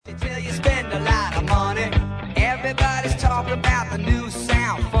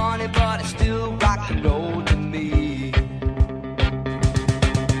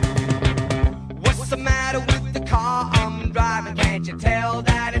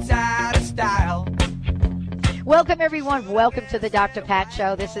it's out of style. Welcome, everyone. Welcome to the Dr. Pat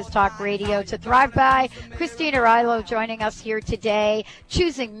Show. This is Talk Radio to Thrive By. Christine Arylo joining us here today.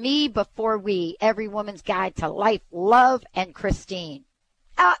 Choosing me before we. Every woman's guide to life, love, and Christine.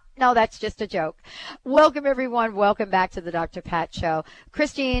 No, that's just a joke. Welcome, everyone. Welcome back to the Dr. Pat Show.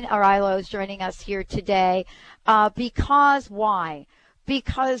 Christine Arylo is joining us here today. Because why?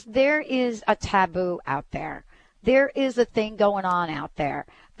 Because there is a taboo out there. There is a thing going on out there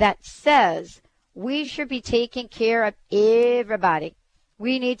that says we should be taking care of everybody.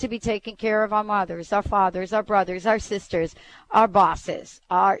 We need to be taking care of our mothers, our fathers, our brothers, our sisters, our bosses,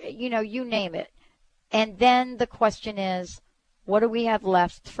 you name it. And then the question is, what do we have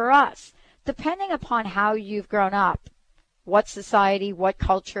left for us? Depending upon how you've grown up, what society, what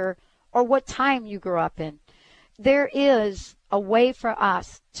culture, or what time you grew up in, there is a way for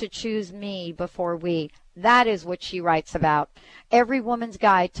us to choose me before we. That is what she writes about. Every Woman's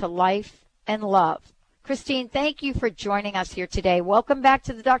Guide to Life and Love. Christine, thank you for joining us here today. Welcome back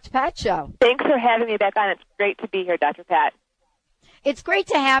to the Dr. Pat Show. Thanks for having me back on. It's great to be here, Dr. Pat. It's great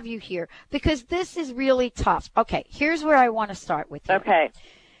to have you here because this is really tough. Okay, here's where I want to start with you. Okay.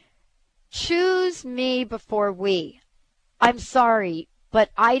 Choose me before we. I'm sorry, but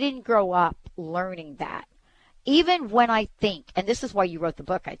I didn't grow up learning that. Even when I think, and this is why you wrote the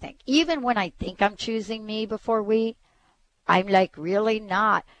book, I think, even when I think I'm choosing me before we, I'm like, really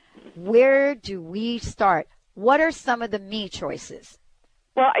not. Where do we start? What are some of the me choices?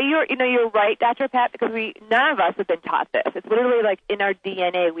 Well, you're right, Dr. Pat, because none of us have been taught this. It's literally like in our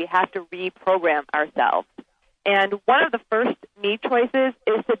DNA. We have to reprogram ourselves. And one of the first me choices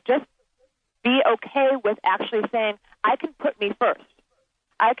is to just be okay with actually saying, I can put me first.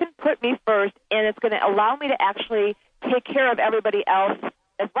 I can put me first, and it's going to allow me to actually take care of everybody else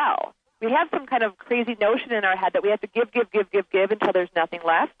as well. We have some kind of crazy notion in our head that we have to give until there's nothing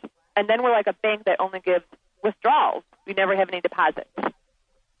left. And then we're like a bank that only gives withdrawals. We never have any deposits.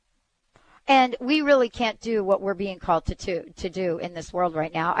 And we really can't do what we're being called to do in this world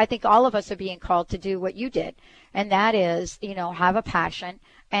right now. I think all of us are being called to do what you did, and that is, have a passion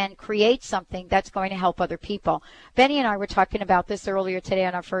and create something that's going to help other people. Benny and I were talking about this earlier today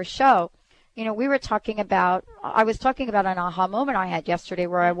on our first show. I was talking about an aha moment I had yesterday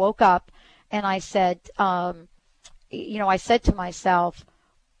where I woke up and I said, I said to myself,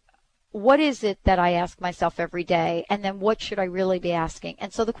 what is it that I ask myself every day? And then what should I really be asking?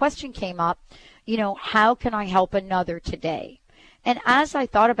 And so the question came up, how can I help another today? And as I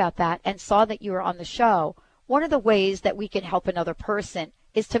thought about that and saw that you were on the show, one of the ways that we can help another person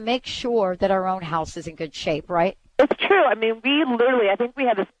is to make sure that our own house is in good shape, right? It's true. I mean, I think we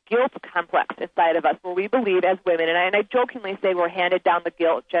have this guilt complex inside of us where we believe as women, and I jokingly say we're handed down the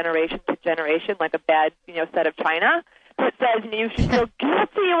guilt generation to generation like a bad, set of china. It says you should feel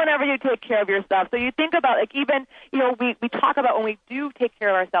guilty whenever you take care of yourself. So you think about, even, we talk about when we do take care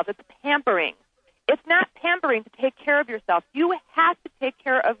of ourselves, it's pampering. It's not pampering to take care of yourself. You have to take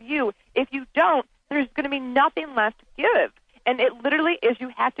care of you. If you don't, there's going to be nothing left to give. And it literally is, you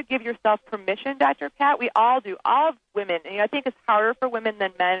have to give yourself permission, Dr. Pat. We all do, all women. And I think it's harder for women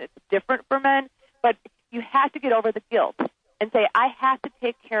than men. It's different for men. But you have to get over the guilt and say, I have to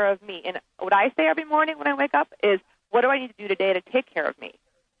take care of me. And what I say every morning when I wake up is, what do I need to do today to take care of me?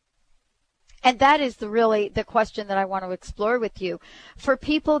 And that is the question that I want to explore with you. For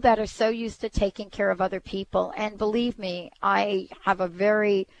people that are so used to taking care of other people, and believe me, I have a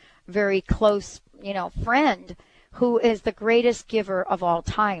very, very close, friend who is the greatest giver of all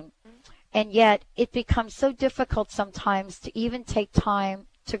time. And yet it becomes so difficult sometimes to even take time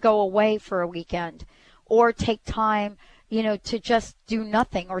to go away for a weekend or take time, to just do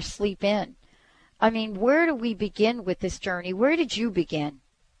nothing or sleep in. I mean, where do we begin with this journey? Where did you begin?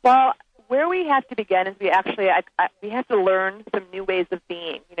 Well, where we have to begin is we have to learn some new ways of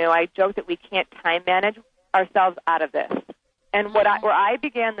being. I joke that we can't time manage ourselves out of this. And where I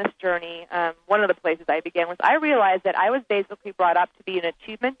began this journey, one of the places I began was I realized that I was basically brought up to be an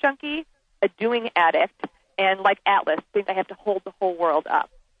achievement junkie, a doing addict, and like Atlas, think I have to hold the whole world up.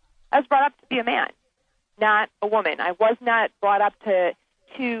 I was brought up to be a man, not a woman. I was not brought up to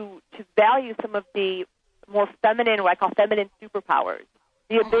value some of the more feminine, what I call feminine superpowers,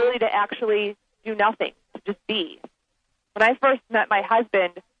 the ability to actually do nothing, to just be. When I first met my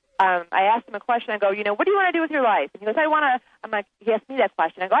husband, I asked him a question. I go, what do you want to do with your life? And he goes, he asked me that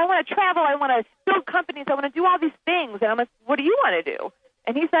question. I go, I want to travel. I want to build companies. I want to do all these things. And I'm like, what do you want to do?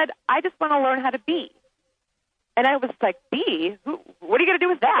 And he said, I just want to learn how to be. And I was like, be? What are you going to do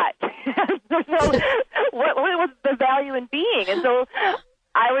with that? So what was the value in being? And so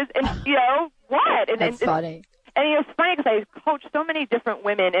I was, what? That's funny. And it's funny because I coach so many different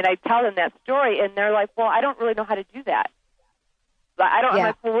women, and I tell them that story, and they're like, well, I don't really know how to do that. I'm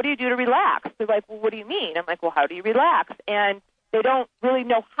like, well, what do you do to relax? They're like, well, what do you mean? I'm like, well, how do you relax? And they don't really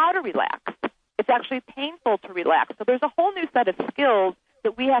know how to relax. It's actually painful to relax. So there's a whole new set of skills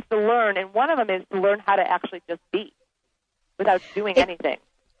that we have to learn, and one of them is to learn how to actually just be without doing anything.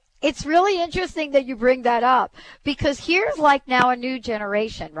 It's really interesting that you bring that up, because here's like now a new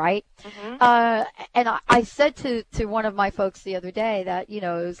generation, right? Mm-hmm. And I said to one of my folks the other day that, it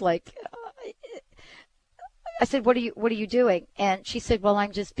was like, I said, what are you doing? And she said, well,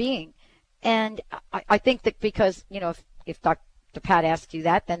 I'm just being. And I think that because, if Dr. Pat asked you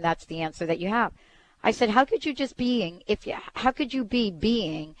that, then that's the answer that you have. I said, how could you just how could you be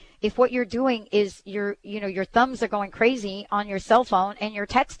being if what you're doing is your thumbs are going crazy on your cell phone and you're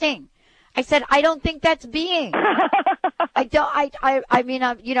texting? I said, I don't think that's being. I mean,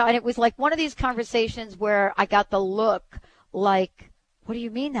 and it was like one of these conversations where I got the look like, what do you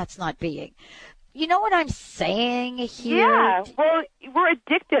mean that's not being? You know what I'm saying here? Yeah, well, we're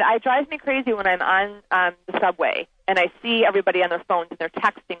addicted. It drives me crazy when I'm on the subway and I see everybody on their phones and they're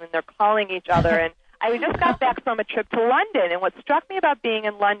texting and they're calling each other. And I just got back from a trip to London, and what struck me about being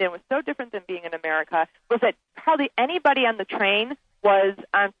in London was so different than being in America was that hardly anybody on the train was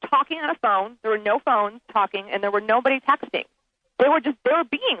talking on a phone. There were no phones talking, and there were nobody texting. They were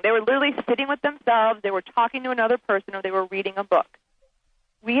being. They were literally sitting with themselves. They were talking to another person, or they were reading a book.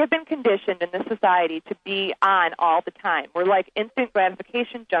 We have been conditioned in this society to be on all the time. We're like instant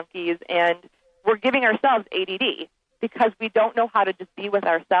gratification junkies, and we're giving ourselves ADD because we don't know how to just be with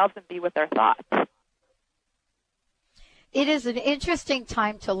ourselves and be with our thoughts. It is an interesting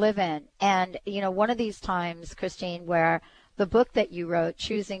time to live in. And, one of these times, Christine, where the book that you wrote,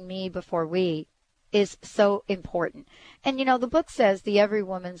 Choosing Me Before We, is so important. And, the book says The Every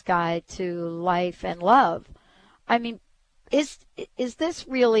Woman's Guide to Life and Love. I mean, is this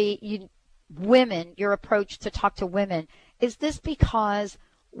really, women, your approach to talk to women, is this because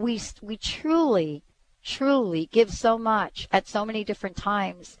we truly give so much at so many different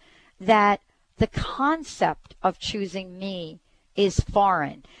times that the concept of choosing me is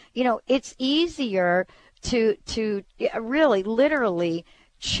foreign? It's easier to really literally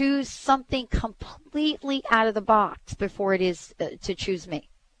choose something completely out of the box before it is to choose me.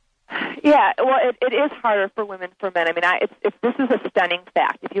 Yeah, well, it is harder for women for men. I mean, this is a stunning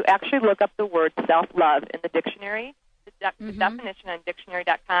fact. If you actually look up the word self-love in the dictionary, the definition on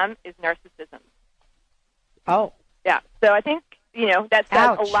dictionary.com is narcissism. Oh. Yeah, so I think, that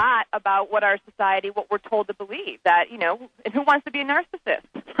says a lot about what our society, what we're told to believe, that, and who wants to be a narcissist?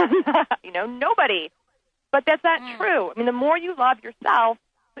 Nobody. But that's not true. I mean, the more you love yourself,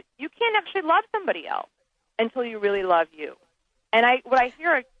 you can't actually love somebody else until you really love you. And what I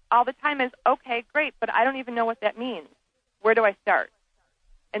hear all the time is, okay, great, but I don't even know what that means. Where do I start?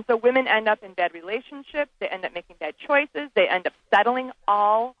 And so women end up in bad relationships. They end up making bad choices. They end up settling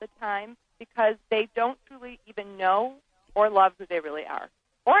all the time because they don't truly even know or love who they really are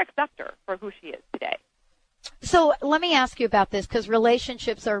or accept her for who she is today. So let me ask you about this, because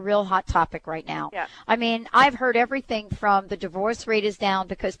relationships are a real hot topic right now. Yeah. I mean, I've heard everything from the divorce rate is down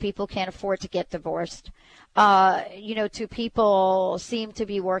because people can't afford to get divorced, to people seem to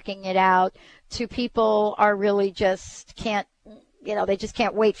be working it out, to people are really just can't, they just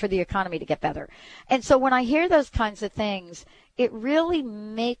can't wait for the economy to get better. And so when I hear those kinds of things, it really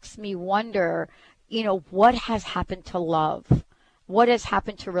makes me wonder, what has happened to love? What has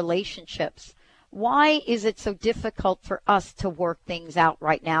happened to relationships? Why is it so difficult for us to work things out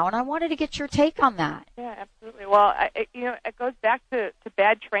right now? And I wanted to get your take on that. Yeah, absolutely. Well, it goes back to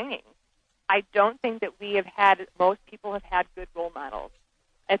bad training. I don't think that most people have had good role models.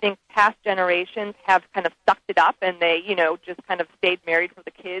 I think past generations have kind of sucked it up and they, just kind of stayed married for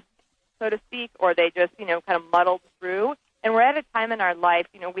the kids, so to speak, or they just, kind of muddled through. And we're at a time in our life,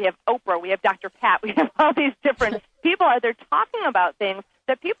 we have Oprah, we have Dr. Pat, we have all these different people out there talking about things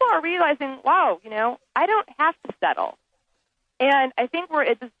that people are realizing, wow, I don't have to settle. And I think we're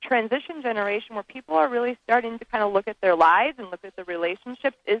at this transition generation where people are really starting to kind of look at their lives and look at their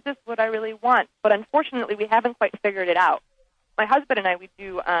relationships. Is this what I really want? But unfortunately, we haven't quite figured it out. My husband and I, we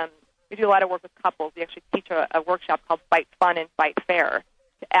do a lot of work with couples. We actually teach a workshop called Fight Fun and Fight Fair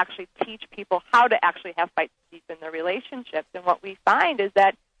to actually teach people how to actually have fights deep in their relationships. And what we find is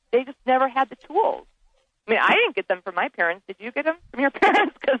that they just never had the tools. I mean, I didn't get them from my parents. Did you get them from your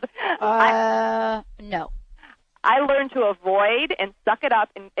parents? No. I learned to avoid and suck it up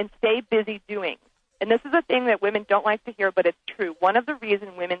and stay busy doing. And this is a thing that women don't like to hear, but it's true. One of the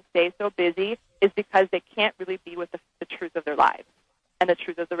reasons women stay so busy is because they can't really be with the truth of their lives and the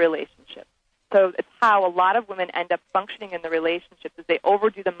truth of the relationship. So it's how a lot of women end up functioning in the relationships is they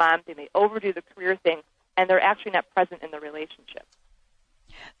overdo the mom thing, they overdo the career thing, and they're actually not present in the relationship.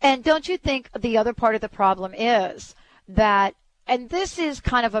 And don't you think the other part of the problem is that, and this is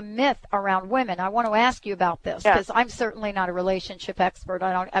kind of a myth around women. I want to ask you about this because I'm certainly not a relationship expert.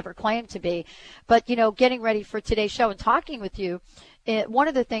 I don't ever claim to be. But, getting ready for today's show and talking with you, one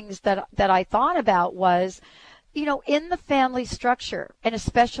of the things that I thought about was, in the family structure, and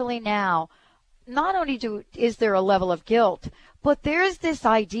especially now, not only is there a level of guilt, but there's this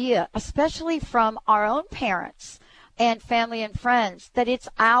idea, especially from our own parents and family and friends, that it's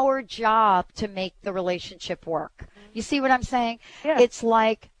our job to make the relationship work. You see what I'm saying? Yeah. It's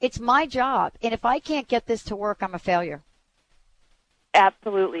like, it's my job, and if I can't get this to work, I'm a failure.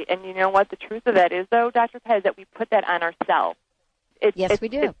 Absolutely. And you know what? The truth of that is, though, Dr. Pat, is that we put that on ourselves. Yes, we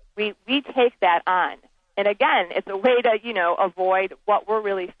do. We take that on. And again, it's a way to, avoid what we're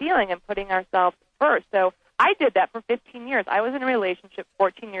really feeling and putting ourselves first. So I did that for 15 years. I was in a relationship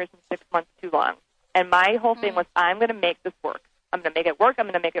 14 years and 6 months too long. And my whole thing was, I'm going to make this work. I'm going to make it work. I'm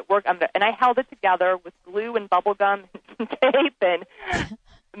going to make it work. And I held it together with glue and bubble gum and tape and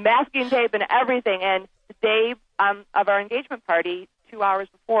masking tape and everything. And the day of our engagement party, 2 hours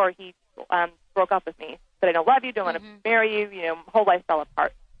before, he broke up with me. Said, I don't love you, don't want to marry you. My whole life fell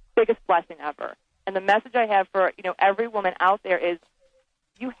apart. Biggest blessing ever. And the message I have for, every woman out there is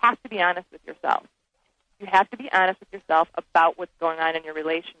you have to be honest with yourself. You have to be honest with yourself about what's going on in your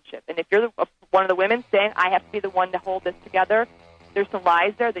relationship. And if you're one of the women saying, I have to be the one to hold this together, there's some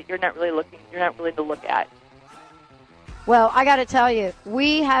lies there that you're not willing to look at. Well, I got to tell you,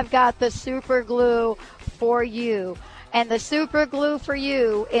 we have got the super glue for you. And the super glue for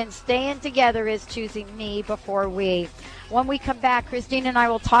you in staying together is choosing me before we. When we come back, Christine and I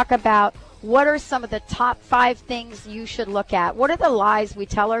will talk about what are some of the top 5 things you should look at. What are the lies we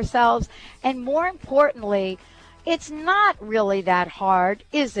tell ourselves? And more importantly, it's not really that hard,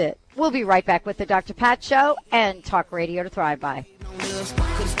 is it? We'll be right back with the Dr. Pat Show and Talk Radio to Thrive By.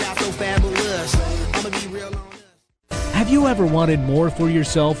 Have you ever wanted more for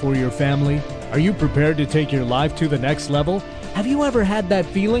yourself or your family? Are you prepared to take your life to the next level? Have you ever had that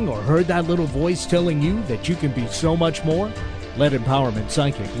feeling or heard that little voice telling you that you can be so much more? Let empowerment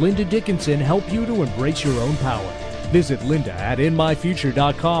psychic Linda Dickinson help you to embrace your own power. Visit Linda at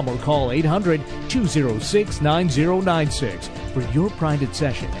InMyFuture.com or call 800-206-9096 for your private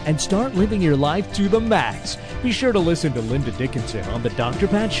session and start living your life to the max. Be sure to listen to Linda Dickinson on The Dr.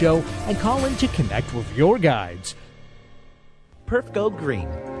 Pat Show and call in to connect with your guides. Perf Go Green.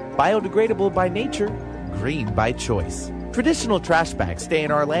 Biodegradable by nature, green by choice. Traditional trash bags stay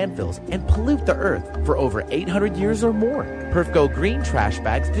in our landfills and pollute the earth for over 800 years or more. Perf Go Green trash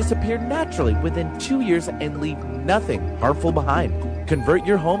bags disappear naturally within 2 years and leave nothing harmful behind. Convert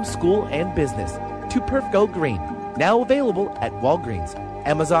your home, school, and business to Perf Go Green. Now available at Walgreens,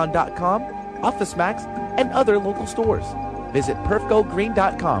 Amazon.com, OfficeMax, and other local stores. Visit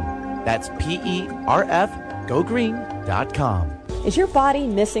perfgogreen.com. That's PERF GoGreen.com. Is your body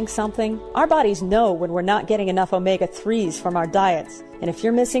missing something? Our bodies know when we're not getting enough omega-3s from our diets. And if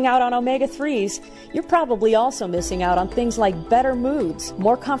you're missing out on omega-3s, you're probably also missing out on things like better moods,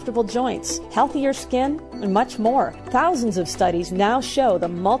 more comfortable joints, healthier skin, and much more. Thousands of studies now show the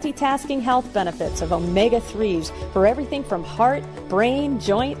multitasking health benefits of omega-3s for everything from heart, brain,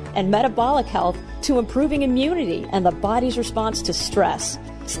 joint, and metabolic health to improving immunity and the body's response to stress.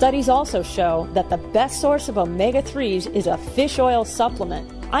 Studies also show that the best source of omega-3s is a fish oil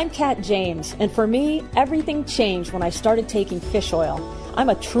supplement. I'm Kat James, and for me, everything changed when I started taking fish oil. I'm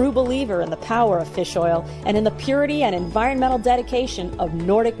a true believer in the power of fish oil and in the purity and environmental dedication of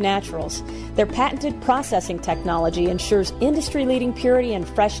Nordic Naturals. Their patented processing technology ensures industry-leading purity and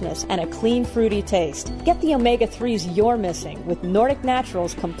freshness and a clean, fruity taste. Get the omega-3s you're missing with Nordic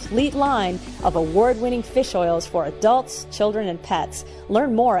Naturals' complete line of award-winning fish oils for adults, children, and pets.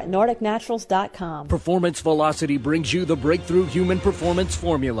 Learn more at NordicNaturals.com. Performance Velocity brings you the breakthrough human performance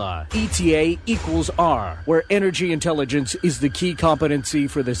formula, ETA equals R, where energy intelligence is the key competency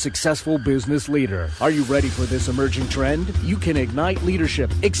for the successful business leader. Are you ready for this emerging trend? You can ignite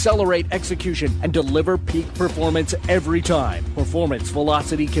leadership, accelerate execution, and deliver peak performance every time. Performance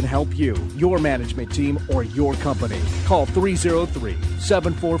Velocity can help you, your management team, or your company. Call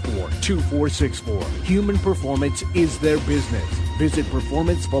 303-744-2464. Human performance is their business. Visit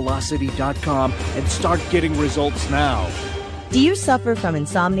performancevelocity.com and start getting results now. Do you suffer from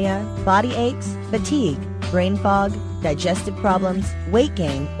insomnia, body aches, fatigue, brain fog, digestive problems, weight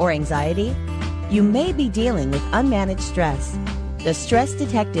gain, or anxiety? You may be dealing with unmanaged stress. The Stress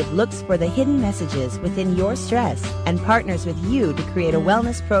Detective looks for the hidden messages within your stress and partners with you to create a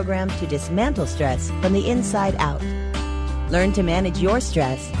wellness program to dismantle stress from the inside out. Learn to manage your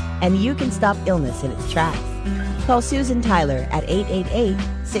stress, and you can stop illness in its tracks. Call Susan Tyler at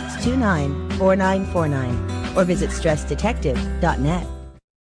 888-629-4949 or visit stressdetective.net.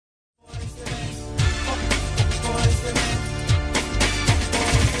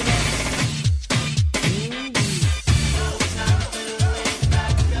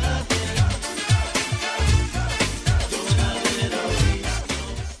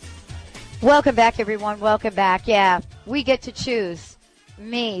 Welcome back, everyone. Welcome back. Yeah, we get to choose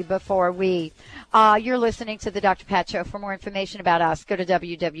me before we. You're listening to the Dr. Pat Show. For more information about us, go to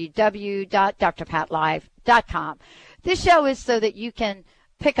www.drpatlive.com. This show is so that you can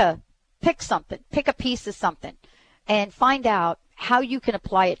pick a piece of something, and find out how you can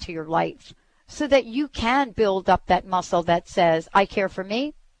apply it to your life so that you can build up that muscle that says, I care for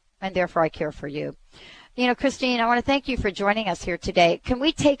me, and therefore I care for you. You know, Christine, I want to thank you for joining us here today. Can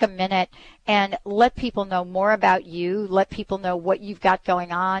we take a minute and let people know more about you, let people know what you've got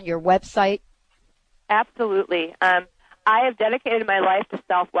going on, your website? Absolutely. I have dedicated my life to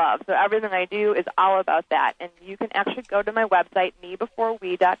self-love, so everything I do is all about that. And you can actually go to my website,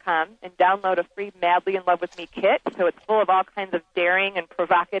 mebeforewe.com, and download a free Madly in Love with Me kit. So it's full of all kinds of daring and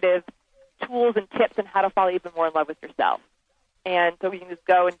provocative tools and tips on how to fall even more in love with yourself. And so you can just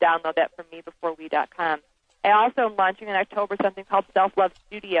go and download that from mebeforewe.com. I also am launching in October something called Self-Love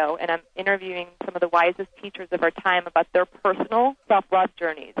Studio, and I'm interviewing some of the wisest teachers of our time about their personal self-love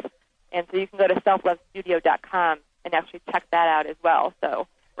journeys. And so you can go to selflovestudio.com and actually check that out as well. So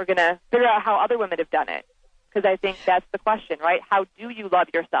we're going to figure out how other women have done it, because I think that's the question, right? How do you love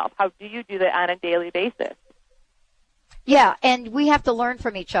yourself? How do you do that on a daily basis? Yeah, and we have to learn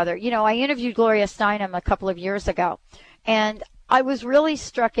from each other. You know, I interviewed Gloria Steinem a couple of years ago, and I was really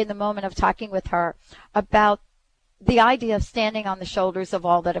struck in the moment of talking with her about the idea of standing on the shoulders of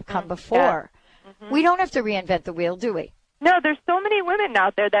all that have come before. Yeah. Mm-hmm. We don't have to reinvent the wheel, do we? No, there's so many women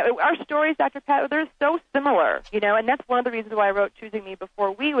out there that our stories, Dr. Pat, they're so similar, you know, and that's one of the reasons why I wrote Choosing Me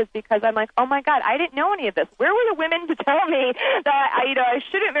Before We, was because I'm like, oh my God, I didn't know any of this. Where were the women to tell me that I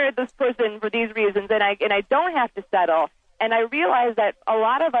shouldn't marry this person for these reasons, and I don't have to settle? And I realized that a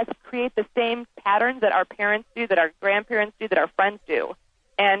lot of us create the same patterns that our parents do, that our grandparents do, that our friends do.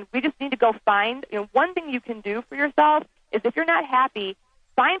 And we just need to go find, one thing you can do for yourself is, if you're not happy,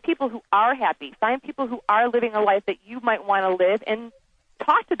 find people who are happy. Find people who are living a life that you might want to live, and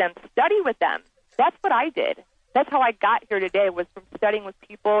talk to them, study with them. That's what I did. That's how I got here today, was from studying with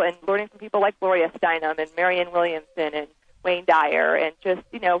people and learning from people like Gloria Steinem and Marianne Williamson and Wayne Dyer, and just,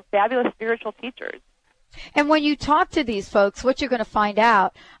 fabulous spiritual teachers. And when you talk to these folks, what you're going to find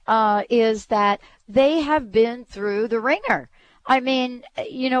out is that they have been through the ringer. I mean,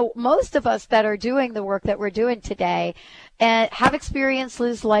 most of us that are doing the work that we're doing today have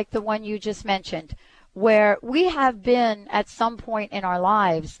experiences like the one you just mentioned, where we have been at some point in our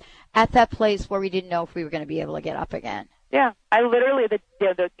lives at that place where we didn't know if we were going to be able to get up again. Yeah, I literally, the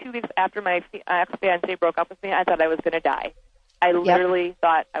 2 weeks after my ex-fiancé broke up with me, I thought I was going to die. I literally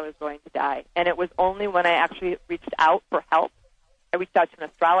thought I was going to die. And it was only when I actually reached out for help. I reached out to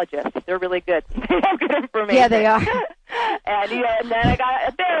an astrologist. They're really good. They have good information. Yeah, they are. And then I got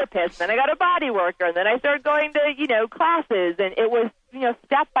a therapist, and then I got a body worker, and then I started going to, classes. And it was,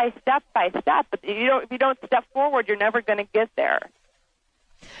 step by step by step. But if you don't step forward, you're never going to get there.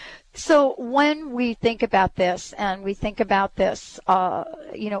 So when we think about this, and we think about this,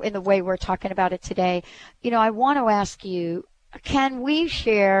 in the way we're talking about it today, I want to ask you, can we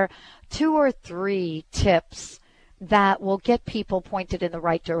share 2 or 3 tips that will get people pointed in the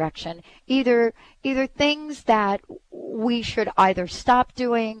right direction? Either things that we should either stop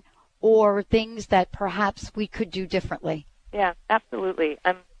doing, or things that perhaps we could do differently. Yeah, absolutely.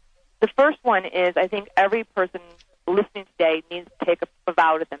 The first one is, I think every person listening today needs to take a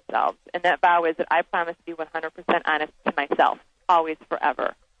vow to themselves. And that vow is that I promise to be 100% honest to myself, always,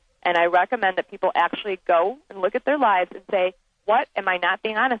 forever. And I recommend that people actually go and look at their lives and say, what am I not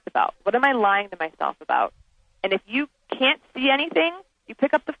being honest about? What am I lying to myself about? And if you can't see anything, you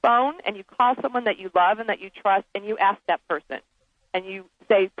pick up the phone and you call someone that you love and that you trust, and you ask that person. And you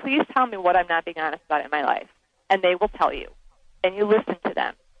say, please tell me what I'm not being honest about in my life. And they will tell you. And you listen to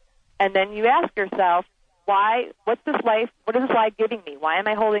them. And then you ask yourself, what is this lie giving me? Why am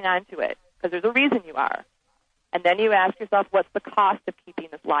I holding on to it? Because there's a reason you are. And then you ask yourself, what's the cost of keeping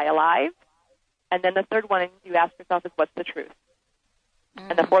this lie alive? And then the third one you ask yourself is, what's the truth?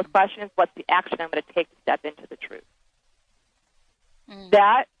 And the fourth question is, what's the action I'm going to take to step into the truth?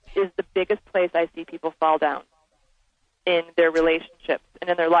 That is the biggest place I see people fall down. in their relationships and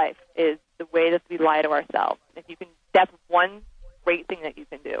in their life is the way that we lie to ourselves. If you can, that's one great thing that you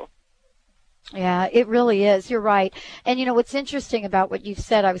can do. Yeah, it really is. You're right. And, you know, what's interesting about what you've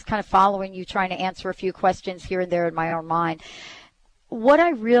said, I was kind of following you, trying to answer a few questions here and there in my own mind. What I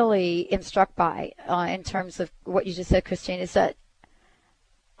really am struck by in terms of what you just said, Christine, is that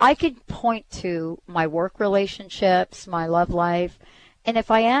I could point to my work relationships, my love life, and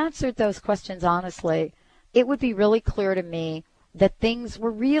if I answered those questions honestly, it would be really clear to me that things were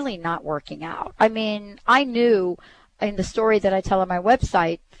really not working out. I mean, I knew in the story that I tell on my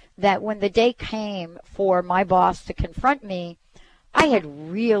website that when the day came for my boss to confront me, I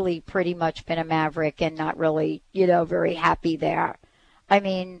had really pretty much been a maverick and not really, you know, very happy there. I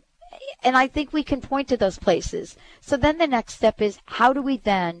mean, and I think we can point to those places. So then the next step is, how do we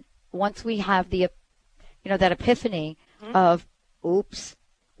then, once we have the, you know, that epiphany of, oops,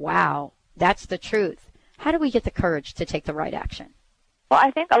 wow, that's the truth. How do we get the courage to take the right action? Well,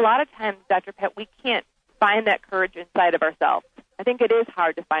 I think a lot of times, Dr. Pat, we can't find that courage inside of ourselves. I think it is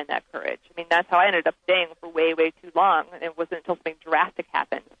hard to find that courage. I mean, that's how I ended up staying for way, way too long. And it wasn't until something drastic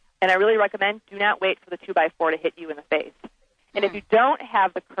happened. And I really recommend do not wait for the 2x4 to hit you in the face. And if you don't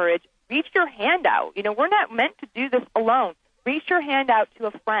have the courage, reach your hand out. You know, we're not meant to do this alone. Reach your hand out to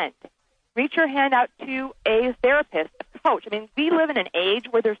a friend. Reach your hand out to a therapist, a coach. I mean, we live in an age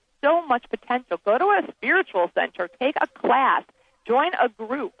where there's so much potential. Go to a spiritual center, take a class, join a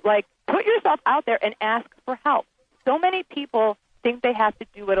group. Like, put yourself out there and ask for help. So many people think they have to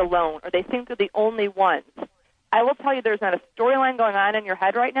do it alone, or they think they're the only ones. I will tell you, there's not a storyline going on in your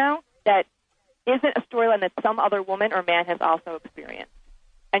head right now that isn't a storyline that some other woman or man has also experienced.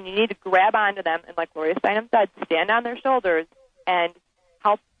 And you need to grab onto them and, like Gloria Steinem said, stand on their shoulders and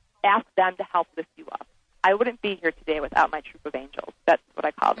help, ask them to help lift you up. I wouldn't be here today without my troop of angels. That's what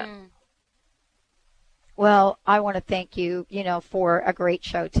I call them. Well, I want to thank you, you know, for a great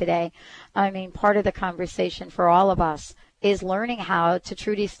show today. I mean, part of the conversation for all of us is learning how to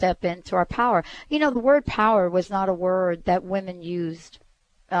truly step into our power. You know, the word power was not a word that women used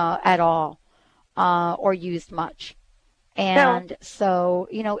at all or used much. And so,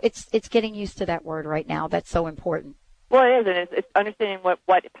 you know, it's getting used to that word right now. That's so important. Well, it is, and it's understanding what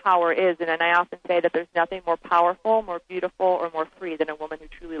power is. And I often say that there's nothing more powerful, more beautiful, or more free than a woman who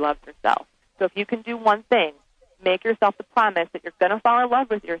truly loves herself. So if you can do one thing, make yourself the promise that you're going to fall in love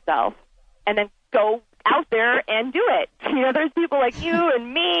with yourself, and then go out there and do it. You know, there's people like you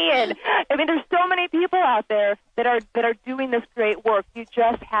and me, and I mean, there's so many people out there that are doing this great work. You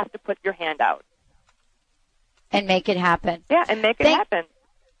just have to put your hand out and make it happen. Yeah, and make it happen.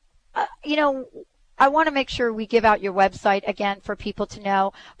 You know, I want to make sure we give out your website again for people to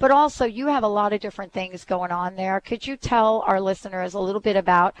know, but also you have a lot of different things going on there. Could you tell our listeners a little bit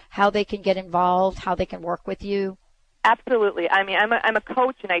about how they can get involved, how they can work with you? Absolutely. I mean, I'm a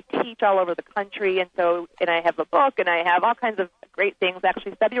coach, and I teach all over the country, and I have a book, and I have all kinds of great things.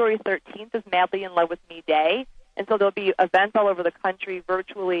 Actually, February 13th is Madly in Love with Me Day, and so there'll be events all over the country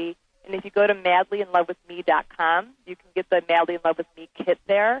virtually. And if you go to madlyinlovewithme.com, you can get the Madly in Love with Me kit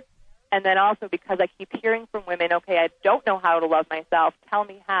there. And then also, because I keep hearing from women, okay, I don't know how to love myself, tell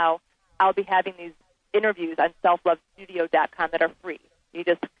me how, I'll be having these interviews on selflovestudio.com that are free. You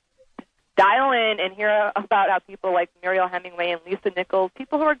just dial in and hear about how people like Muriel Hemingway and Lisa Nichols,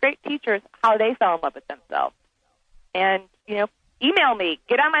 people who are great teachers, how they fell in love with themselves. And, you know, email me,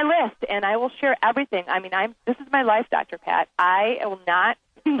 get on my list, and I will share everything. I mean, this is my life, Dr. Pat. I will not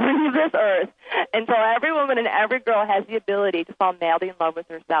leave this earth until every woman and every girl has the ability to fall madly in love with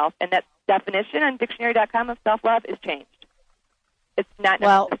herself. And that definition on dictionary.com of self-love is changed. It's not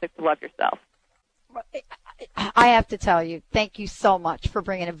necessary to love yourself. I have to tell you, thank you so much for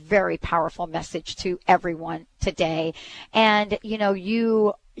bringing a very powerful message to everyone today. And, you know,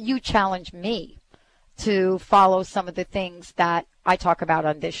 you challenge me to follow some of the things that I talk about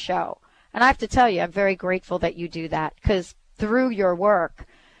on this show. And I have to tell you, I'm very grateful that you do that, because through your work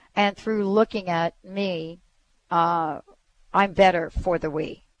and through looking at me, I'm better for the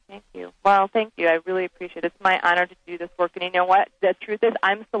we. Thank you. Well, thank you. I really appreciate it. It's my honor to do this work. And you know what? The truth is,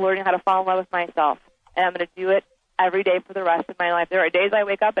 I'm still learning how to fall in love with myself. And I'm going to do it every day for the rest of my life. There are days I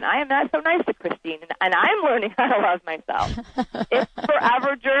wake up and I am not so nice to Christine, and I'm learning how to love myself. It's a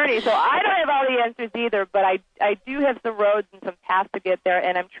forever journey. So I don't have all the answers either, but I do have some roads and some paths to get there,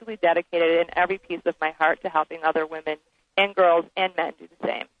 and I'm truly dedicated in every piece of my heart to helping other women and girls and men do the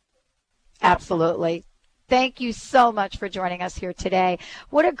same. Absolutely. Thank you so much for joining us here today.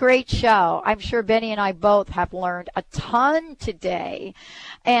 What a great show. I'm sure Benny and I both have learned a ton today.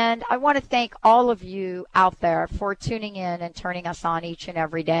 And I want to thank all of you out there for tuning in and turning us on each and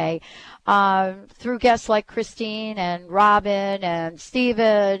every day. Through guests like Christine and Robin and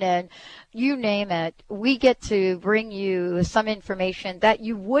Stephen and you name it, we get to bring you some information that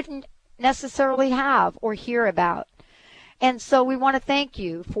you wouldn't necessarily have or hear about. And so we want to thank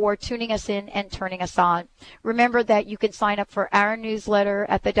you for tuning us in and turning us on. Remember that you can sign up for our newsletter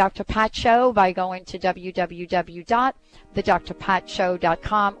at the Dr. Pat Show by going to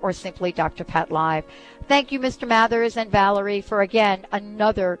www.thedrpatshow.com or simply Dr. Pat Live. Thank you, Mr. Mathers and Valerie, for, again,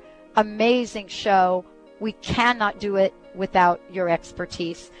 another amazing show. We cannot do it without your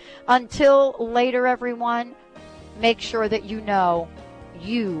expertise. Until later, everyone, make sure that you know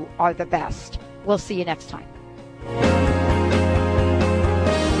you are the best. We'll see you next time.